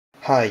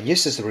Hi,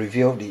 this is a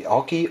review of the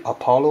Aukey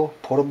Apollo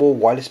portable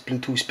wireless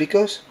Bluetooth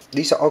speakers.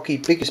 These are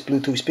Aukey's biggest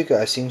Bluetooth speaker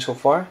I've seen so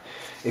far.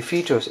 It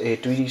features a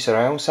 3D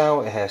surround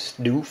sound. It has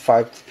dual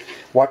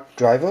 5-watt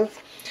driver.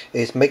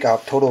 It's made out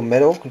of total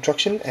metal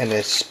construction and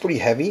it's pretty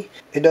heavy.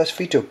 It does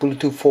feature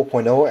Bluetooth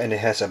 4.0 and it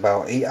has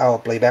about 8-hour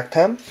playback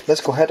time.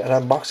 Let's go ahead and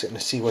unbox it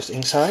and see what's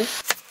inside.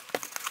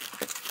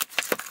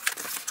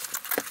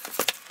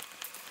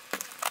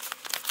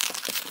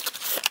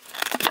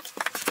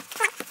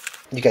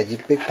 You got your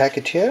big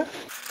package here.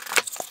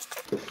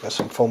 Got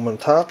some foam on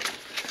top.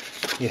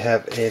 You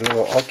have a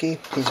little Aukey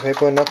piece of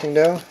paper, nothing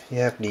there. You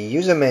have the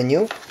user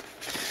manual.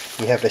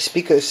 You have the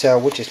speaker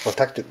itself, which is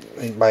protected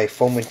by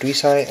foam on 3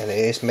 sides, and it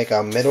is made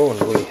out of metal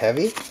and really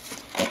heavy.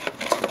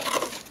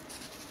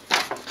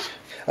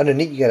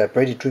 Underneath, you got a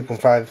braided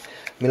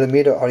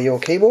 3.5mm audio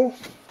cable.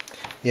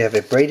 You have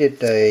a braided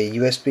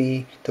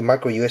USB to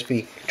micro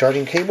USB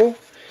charging cable,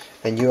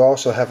 and you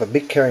also have a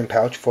big carrying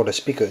pouch for the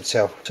speaker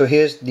itself. So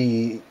here's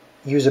the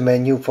user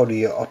manual for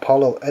the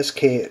Apollo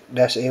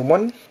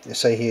SK-A1. They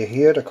say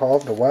here the call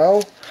of the wow.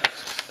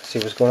 Let's see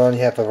what's going on. You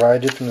have a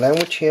variety of different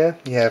language here.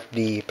 You have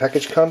the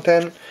package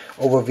content,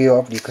 overview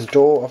of the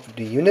control of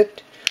the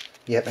unit.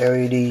 You have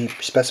LED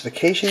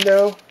specification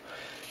though.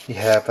 You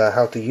have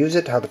how to use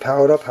it, how to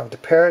power it up, how to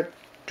pair it,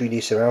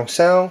 3D surround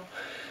sound,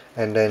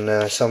 and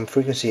then some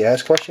frequency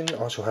ask question,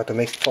 also how to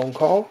make a phone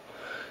call,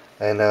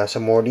 and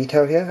some more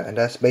detail here, and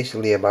that's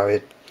basically about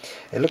it.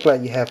 It looks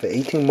like you have an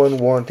 18-month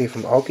warranty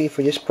from Aukey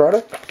for this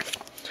product.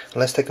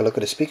 Let's take a look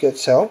at the speaker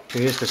itself.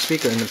 Here's the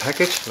speaker in the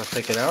package. Let's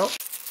take it out.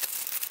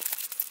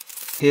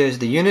 Here's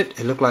the unit.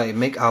 It looks like it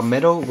made out of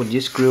metal, with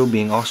this grill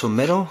being also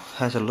metal.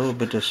 Has a little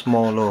bit of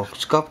small little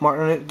scuff mark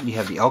on it. You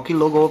have the Aukey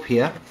logo up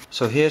here.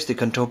 So here's the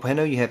control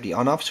panel. You have the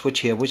on-off switch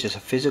here, which is a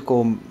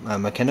physical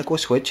mechanical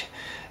switch.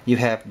 You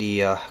have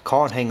the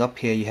call and hang up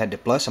here. You have the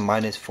plus and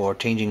minus for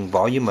changing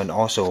volume and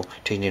also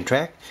changing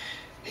track.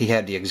 He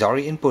had the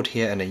auxiliary input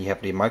here, and then you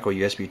have the micro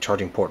USB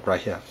charging port right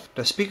here.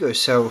 The speaker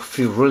itself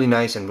feels really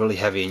nice and really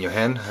heavy in your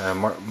hand,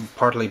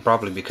 partly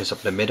probably because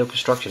of the metal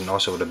construction and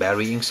also the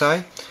battery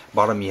inside.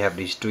 Bottom you have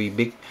these 3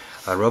 big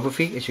rubber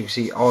feet. As you can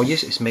see, all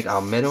this is made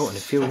out of metal and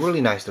it feels really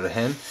nice to the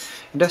hand.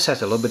 It does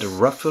has a little bit of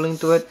rough feeling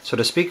to it. So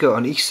the speaker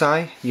on each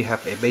side, you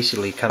have a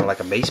basically kind of like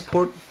a base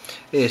port.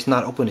 It's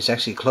not open, it's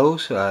actually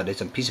closed.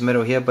 There's a piece of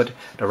metal here, but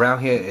the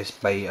round here is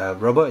by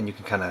rubber, and you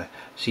can kind of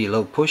see a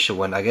little push. So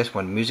when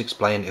music's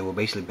playing, it will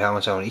basically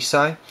balance out on each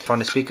side. From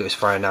the speaker is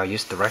firing now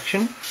this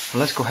direction. And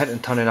let's go ahead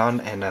and turn it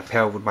on and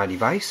pair it with my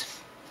device.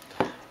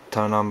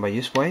 Turn it on by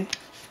this way.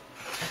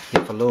 You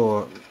have a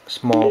little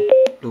small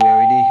blue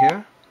LED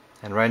here.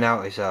 And right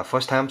now it's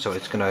first time, so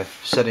it's gonna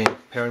set in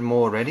pairing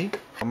mode already.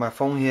 On my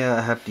phone here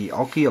I have the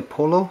Aukey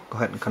Apollo. Go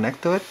ahead and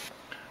connect to it.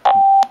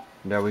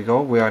 There we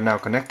go. We are now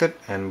connected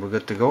and we're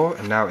good to go.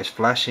 And now it's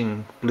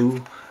flashing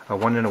blue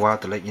once in a while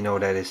to let you know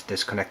that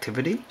there's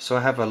connectivity. So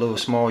I have a little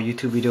small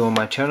YouTube video on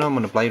my channel. I'm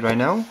gonna play it right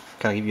now.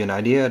 Kind of give you an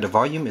idea. The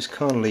volume is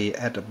currently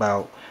at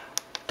about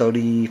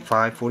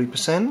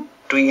 35–40%.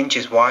 3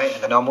 inches wide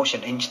and almost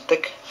an inch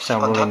thick.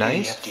 Sound really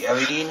nice. You have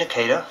the LED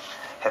indicator.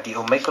 Have the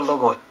Omega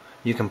logo.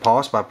 You can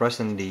pause by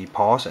pressing the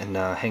pause and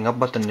hang up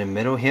button in the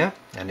middle here,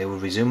 and it will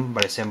resume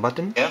by the same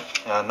button. Yeah,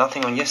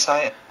 nothing on this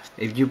side.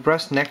 If you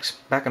press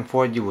next back and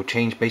forth, you will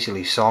change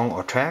basically song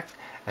or track,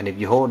 and if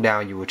you hold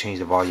down, you will change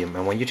the volume.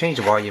 And when you change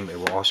the volume, it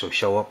will also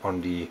show up on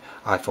the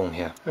iPhone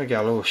here. I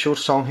got a little short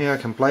song here I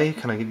can play.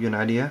 Can I give you an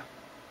idea?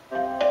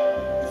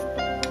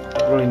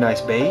 Really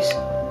nice bass.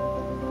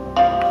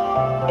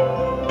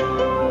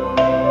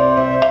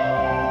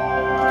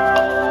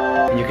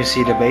 You can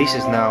see the bass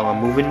is now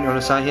moving on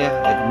the side here.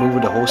 It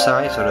moved the whole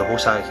side, so the whole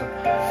side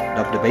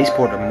of the bass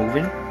port are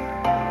moving.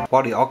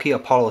 While the Aukey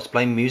Apollo is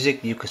playing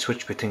music, you can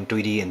switch between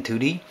 3D and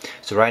 2D.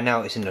 So right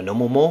now it's in the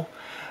normal mode.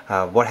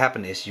 What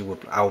happened is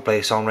I will play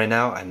a song right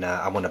now, and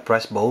I'm gonna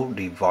press both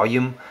the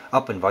volume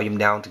up and volume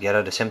down together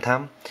at the same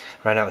time.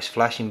 Right now it's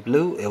flashing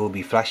blue. It will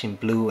be flashing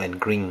blue and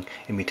green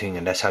in between,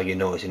 and that's how you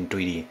know it's in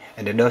 3D.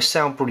 And it does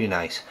sound pretty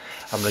nice.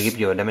 I'm gonna give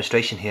you a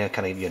demonstration here,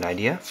 kind of give you an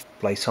idea.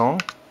 Play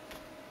song.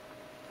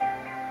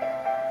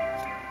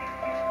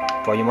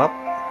 Volume up.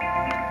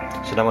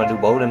 So now I'm going to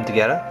do both of them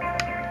together.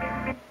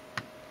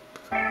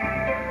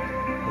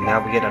 And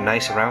now we get a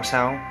nice surround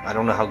sound. I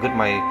don't know how good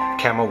my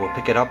camera will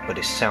pick it up, but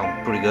it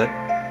sounds pretty good.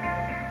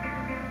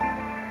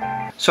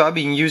 So I've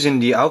been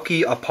using the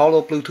Aukey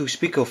Apollo Bluetooth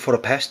speaker for the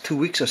past 2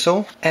 weeks or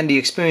so, and the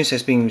experience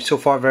has been so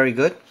far very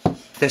good.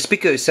 The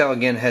speaker itself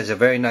again has a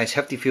very nice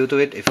hefty feel to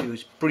it. It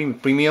feels pretty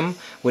premium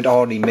with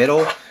all the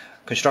metal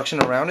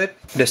construction around it.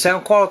 The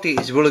sound quality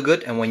is really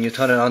good, and when you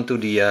turn it on to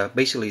the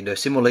basically the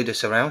simulated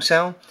surround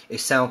sound, it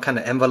sounds kind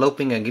of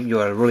enveloping and give you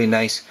a really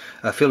nice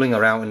feeling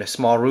around in a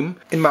small room.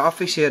 In my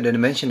office here, the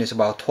dimension is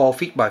about 12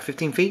 feet by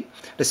 15 feet.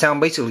 The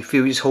sound basically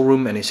fills this whole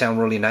room and it sounds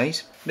really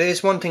nice. There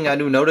is one thing I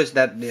do notice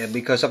that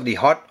because of the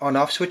hot on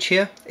off switch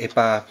here, if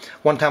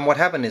one time what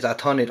happened is I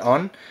turned it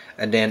on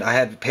and then I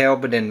had power,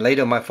 but then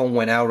later my phone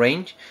went out of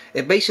range.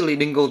 It basically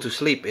didn't go to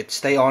sleep. It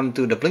stayed on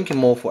to the blinking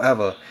mode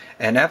forever,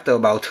 and after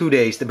about 2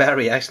 days the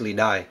battery actually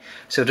died.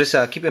 So just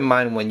keep in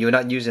mind when you're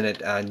not using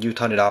it, you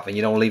turn it off and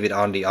you don't leave it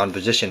on the on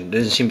position. It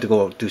doesn't seem to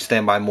go to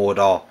standby mode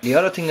at all. The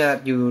other thing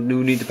that you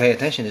do need to pay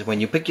attention is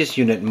when you pick this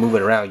unit and move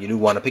it around, you do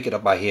want to pick it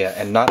up by here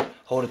and not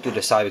hold it to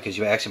the side, because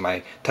you actually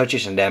might touch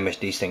it and damage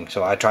these things.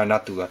 So I try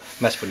not to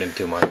mess with them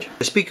too much.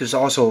 The speakers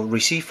also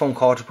receive phone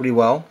calls pretty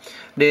well.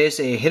 There's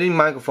a hidden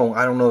microphone.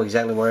 I don't know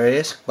exactly where it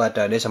is, but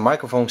there's a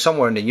microphone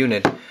somewhere in the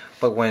unit.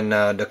 But when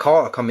the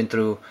call are coming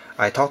through,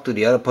 I talk to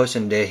the other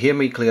person, they hear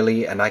me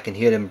clearly and I can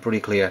hear them pretty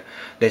clear.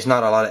 There's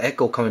not a lot of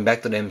echo coming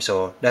back to them,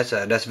 so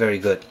that's very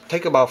good.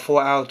 Take about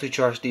 4 hours to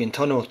charge the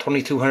internal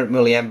 2200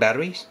 milliamp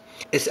batteries.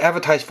 It's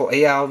advertised for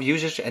 8 hour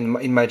usage, and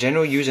in my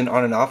general using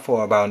on and off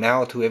for about an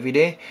hour or two every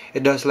day,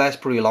 it does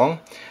last pretty long.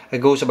 It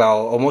goes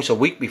about almost a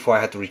week before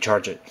I have to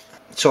recharge it.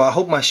 So I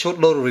hope my short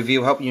little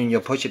review helped you in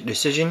your purchase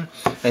decision,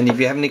 and if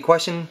you have any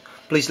questions,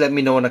 please let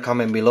me know in the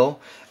comment below,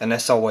 and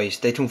as always,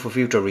 stay tuned for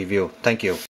future review. Thank you.